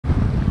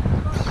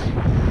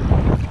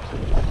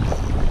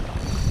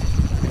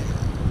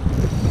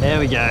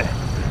we go.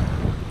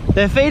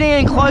 They're feeding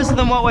in closer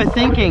than what we're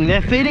thinking.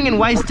 They're feeding in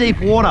waist deep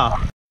water.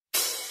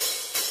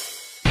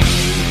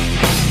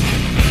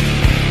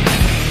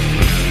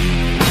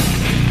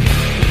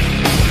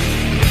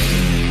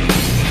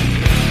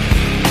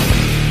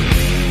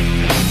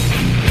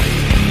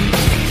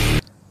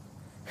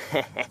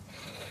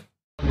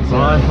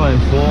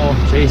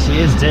 .4. Gee, she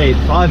is deep.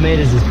 5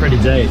 meters is pretty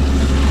deep.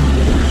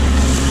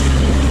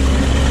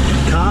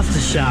 Cast a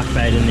shark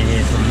bait in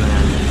here from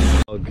man.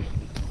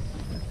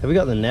 Have we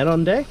got the net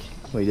on deck?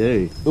 We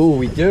do. Oh,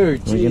 we do.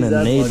 Jeez, we're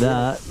gonna need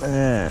that.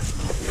 Yeah.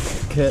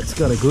 Kurt's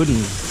got a good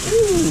one.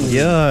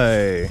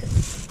 Yo.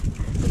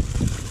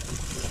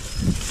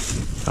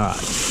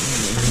 Alright.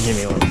 Give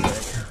me 1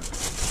 sec.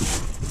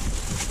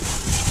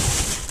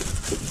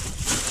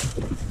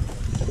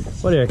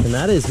 What do you reckon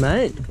that is,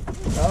 mate?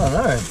 I don't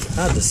know.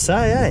 Hard to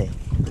say, eh?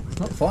 It's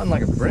not fighting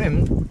like a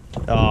bream.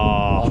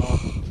 Oh.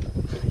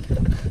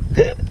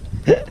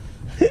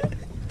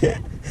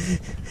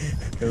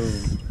 Cool.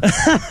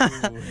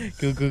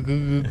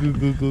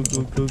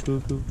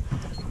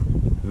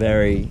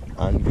 Very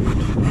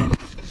ungood.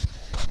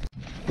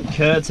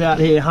 Kurt's out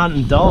here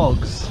hunting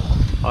dogs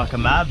like a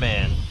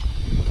madman.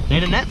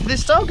 Need a net for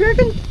this dog, you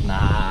reckon?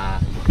 Nah.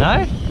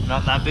 No?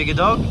 Not that big a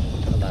dog?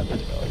 Not that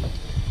big a dog.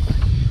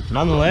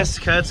 Nonetheless,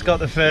 Kurt's got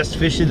the first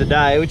fish of the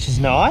day, which is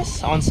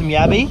nice, on some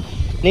yabby.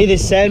 Near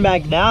this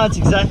sandbank now, that's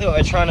exactly what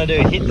we're trying to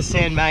do, hit the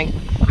sandbank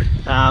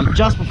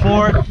just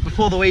before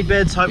the weed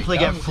beds hopefully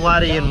get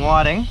flatty and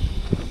whiting.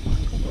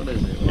 What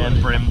is it?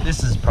 And bream.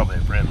 This is probably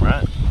a bream,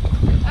 right?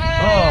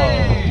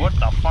 Hey! Oh, what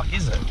the fuck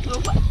is it?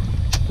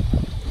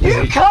 You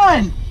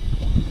cunt!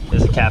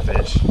 There's a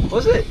catfish.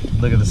 Was it?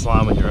 Look at the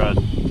slime on your rod.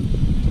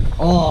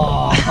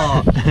 Oh,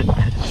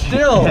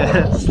 still.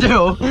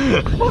 Still.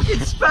 Fucking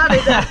spat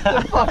it at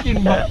the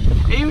fucking.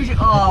 He was.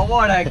 Oh,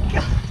 what a.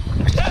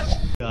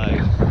 Go.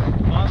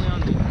 Finally on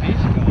the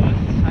beach, guys.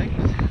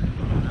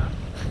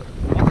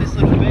 Off this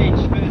little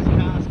beach, first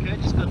cast, Kurt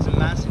just got some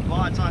massive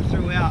bites I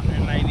threw out,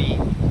 and maybe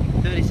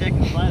 30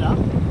 seconds later, I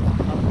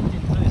looked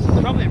in too. So it's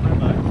probably a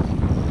brimbo.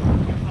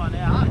 We'll find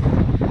out.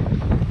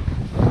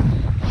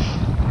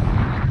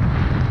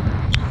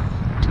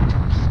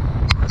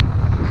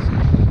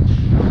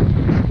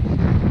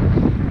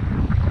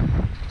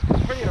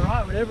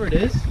 Whatever it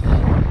is, I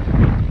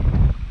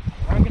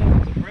reckon if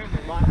it's a bream,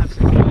 we might have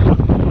some food.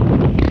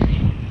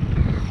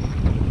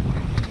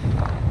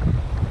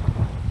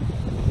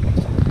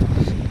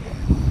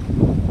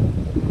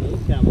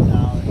 He's coming,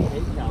 darling.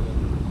 He's coming.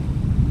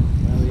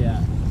 Where we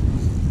at?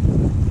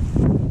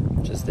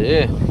 Just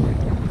there.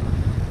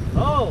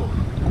 Oh!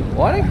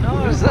 Whiting? No,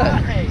 what is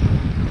that? Hey.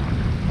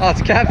 Oh,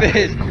 it's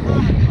catfish.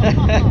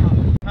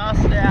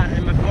 Cast it out,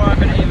 and before I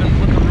could even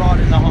put the rod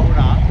in the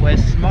holder, we're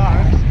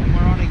smoked and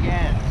we're on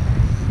again.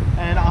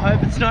 And I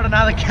hope it's not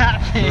another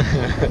catfish.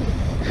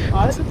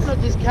 I hope it's not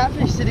just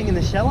catfish sitting in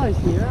the shallows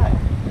here, eh?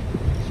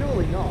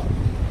 Surely not.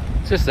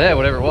 It's just there,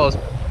 whatever it was.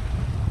 No,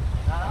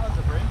 that was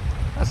a bream.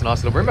 That's a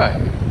nice little brimbo.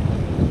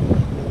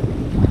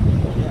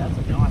 Yeah,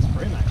 that's a nice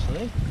bream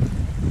actually.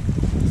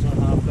 It's not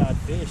half bad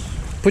fish.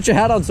 Put your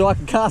hat on so I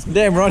can cast my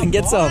damn rod and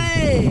get some.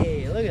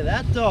 Hey, look at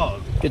that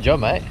dog. Good job,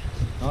 mate.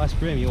 Nice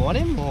bream. You want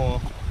him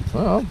or?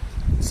 Well,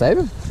 save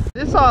him.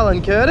 This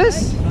island,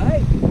 Curtis.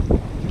 Hey.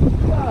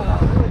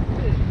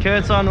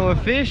 Kurt's onto a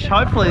fish.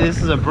 Hopefully this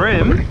is a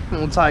bream.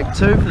 We'll take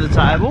 2 for the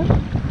table.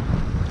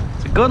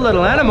 It's a good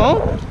little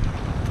animal.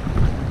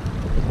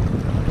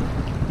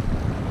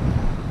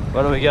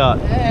 What do we got?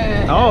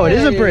 Hey. Oh, it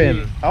is a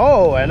bream.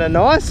 Oh, and a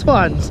nice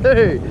one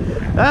too.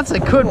 That's a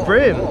good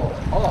bream.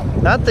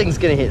 That thing's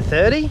gonna hit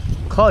 30.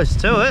 Close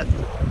to it.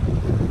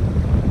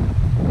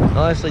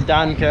 Nicely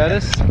done,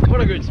 Curtis.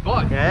 What a good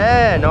spot.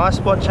 Yeah, nice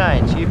spot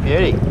change. You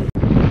beauty.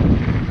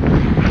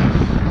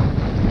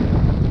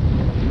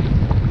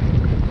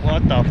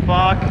 What the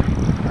fuck?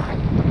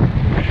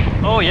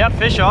 Oh yeah,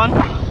 fish on.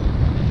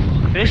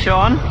 Fish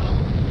on.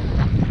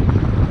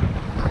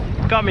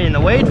 Got me in the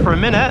weed for a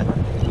minute.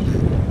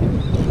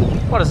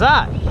 What is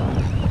that?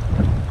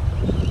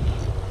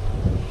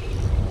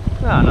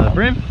 Oh, another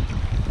bream.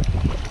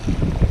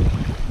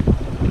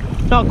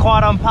 Not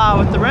quite on par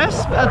with the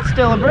rest, but that's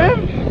still a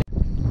bream.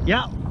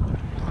 Yep.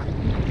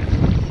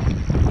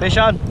 Fish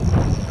on.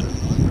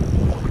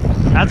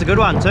 That's a good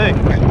one too.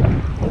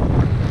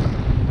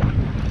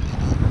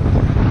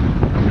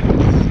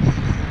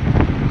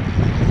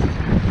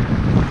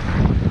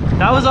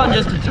 That was on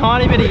just a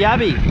tiny bit of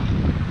yabby.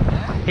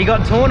 He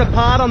got torn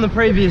apart on the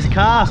previous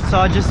cast, so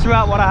I just threw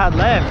out what I had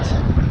left.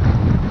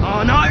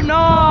 Oh no,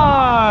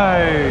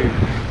 no!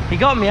 He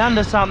got me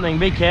under something.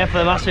 Be careful,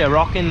 there must be a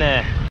rock in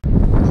there.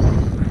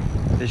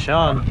 Fish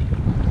on.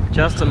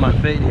 Just at my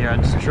feet here, I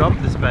just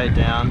dropped this bait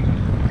down.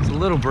 It's a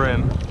little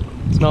bream.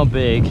 It's not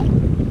big.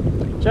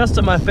 Just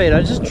at my feet,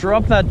 I just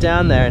dropped that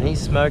down there and he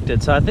smoked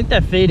it. So I think they're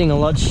feeding a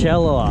lot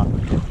shallower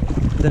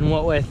than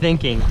what we're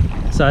thinking.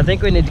 So I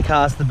think we need to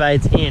cast the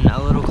baits in a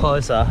little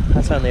closer.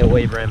 That's only a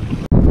wee bream.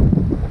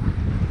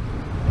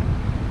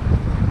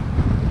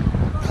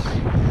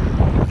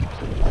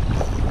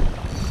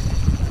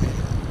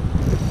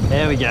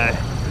 There we go.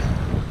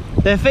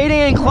 They're feeding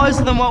in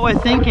closer than what we're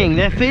thinking.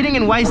 They're feeding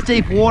in waist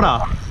deep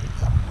water.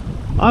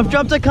 I've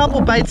dropped a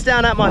couple baits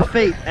down at my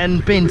feet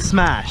and been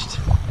smashed.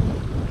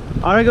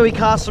 I reckon we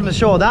cast from the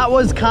shore. That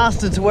was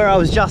casted to where I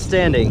was just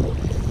standing.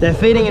 They're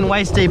feeding in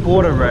waist deep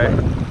water, bro.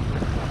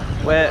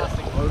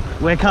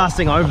 We're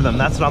casting over them,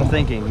 that's what I'm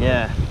thinking,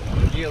 yeah.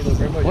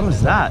 What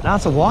was that?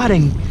 That's a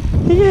whiting.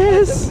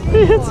 Yes,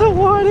 it's a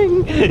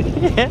whiting.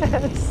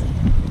 Yes.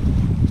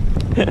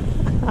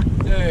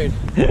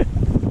 Dude.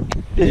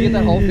 Did you get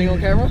that whole thing on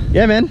camera?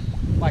 Yeah, man.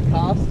 My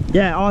cast?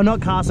 Yeah, oh, not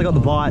cast, I got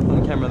the bite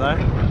on camera though.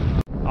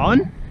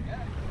 On?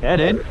 Yeah,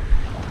 dude.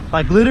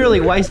 Like literally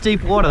waist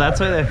deep water, that's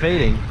where they're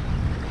feeding.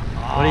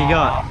 What do you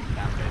got?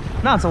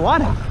 No, it's a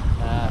whiting.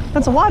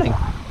 That's a whiting.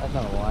 That's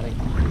not a whiting.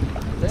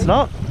 It's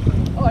not?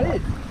 Oh, it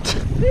is.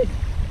 It is.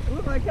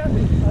 Look like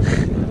catfish. I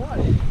think it's a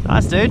whiting.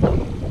 Nice, dude.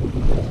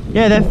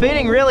 Yeah, they're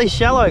feeding really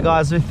shallow,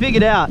 guys. We've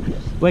figured out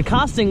we're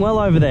casting well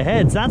over their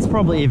heads. That's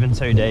probably even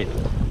too deep.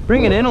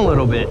 Bring it in a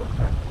little bit.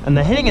 And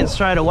they're hitting it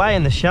straight away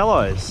in the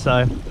shallows.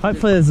 So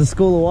hopefully there's a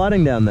school of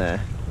whiting down there.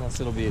 Nice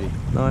little beauty.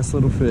 Nice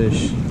little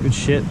fish. Good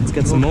shit. Let's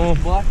get some more.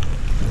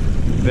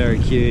 Very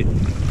cute.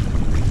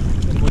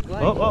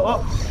 Oh, oh,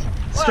 oh.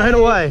 Straight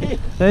away.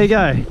 There you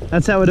go.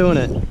 That's how we're doing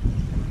it.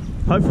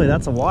 Hopefully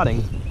that's a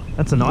whiting.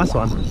 That's a nice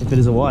one, if it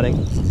is a whiting.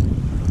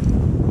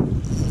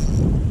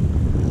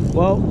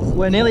 Well,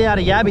 we're nearly out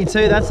of yabby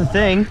too, that's the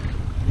thing.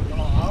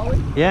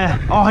 Yeah.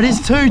 Oh, it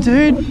is too,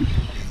 dude.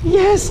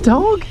 Yes,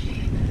 dog.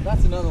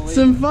 That's another lead.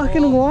 Some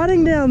fucking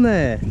whiting down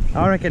there.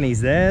 I reckon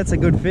he's there. It's a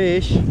good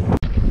fish.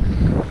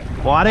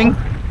 Whiting?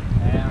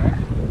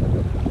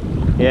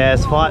 Yeah,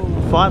 it's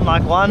fighting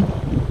like one.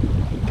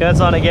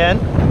 Kurt's on again.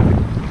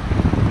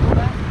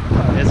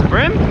 There's a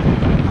brim.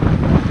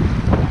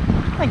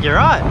 I think you're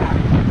right.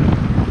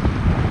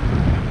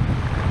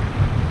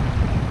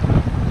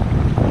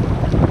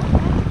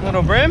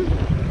 Little brim?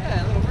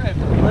 Yeah, little brim.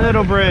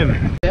 Little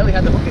brim. Barely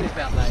had the hook in his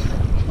mouth, mate.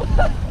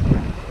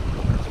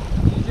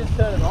 Did you just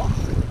turn it off?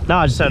 No,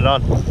 I just turned it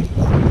on.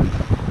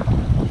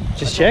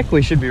 Just check,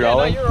 we should be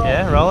rolling. No, you're rolling.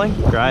 Yeah, rolling?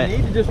 Great. You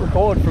need to just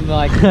record from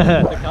like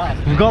the car.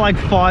 We've got like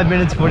 5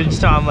 minutes footage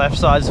time left,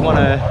 so I just want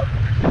to...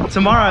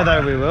 Tomorrow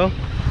though we will.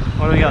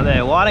 What do we got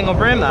there? Whiting or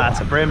brim? Nah,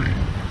 it's a brim.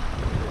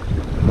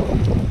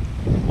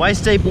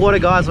 Waist deep water,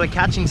 guys. We're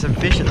catching some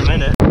fish at the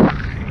minute.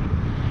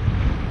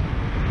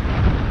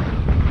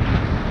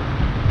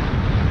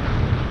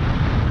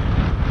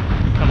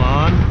 Come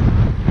on.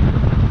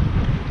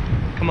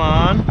 Come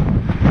on.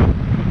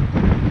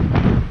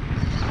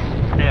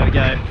 There we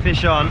go.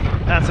 Fish on.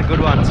 That's a good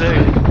one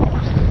too.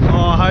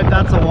 Oh, I hope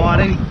that's a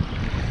whiting.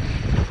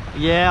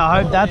 Yeah,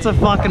 I hope that's a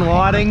fucking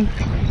whiting.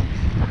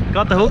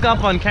 Got the hook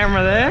up on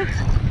camera there.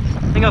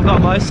 I think I've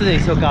got most of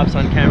these hookups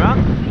on camera.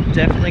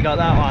 Definitely got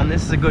that one.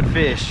 This is a good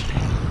fish.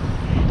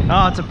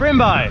 Oh, it's a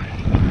brimbo.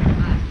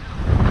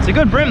 It's a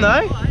good brim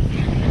though.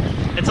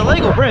 It's a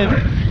legal brim.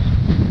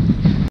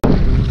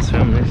 Let's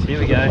film this. Here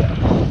we go.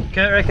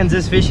 Kurt reckons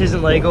this fish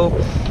isn't legal.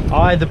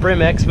 I, the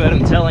brim expert,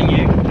 am telling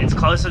you it's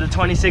closer to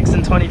 26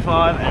 than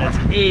 25 and it's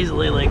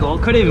easily legal.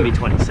 It could even be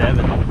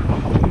 27.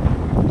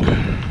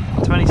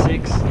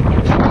 26.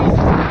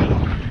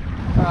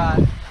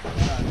 Alright.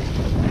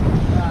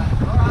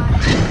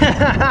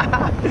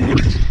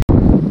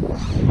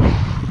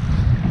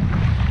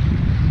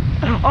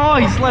 Oh,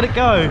 he's let it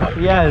go.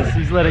 Yes,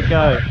 he's let it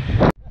go.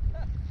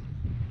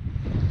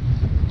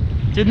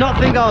 Did not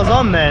think I was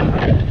on then.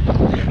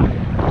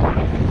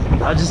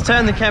 I just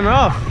turned the camera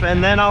off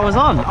and then I was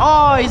on.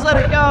 Oh, he's let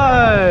it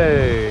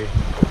go.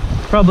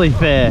 Probably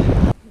fair.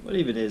 What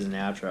if it is an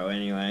outro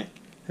anyway?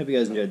 Hope you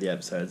guys enjoyed the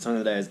episode. Song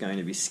of the day is going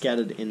to be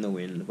Scattered in the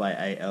Wind by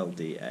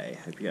ALDA.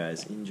 Hope you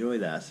guys enjoy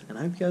that. And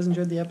I hope you guys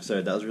enjoyed the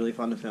episode. That was really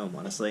fun to film,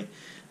 honestly.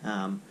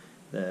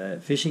 The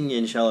fishing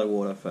in shallow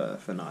water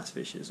for nice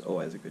fish is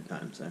always a good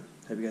time. So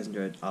hope you guys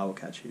enjoyed. I will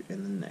catch you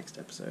in the next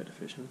episode of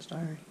Fisherman's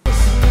Diary.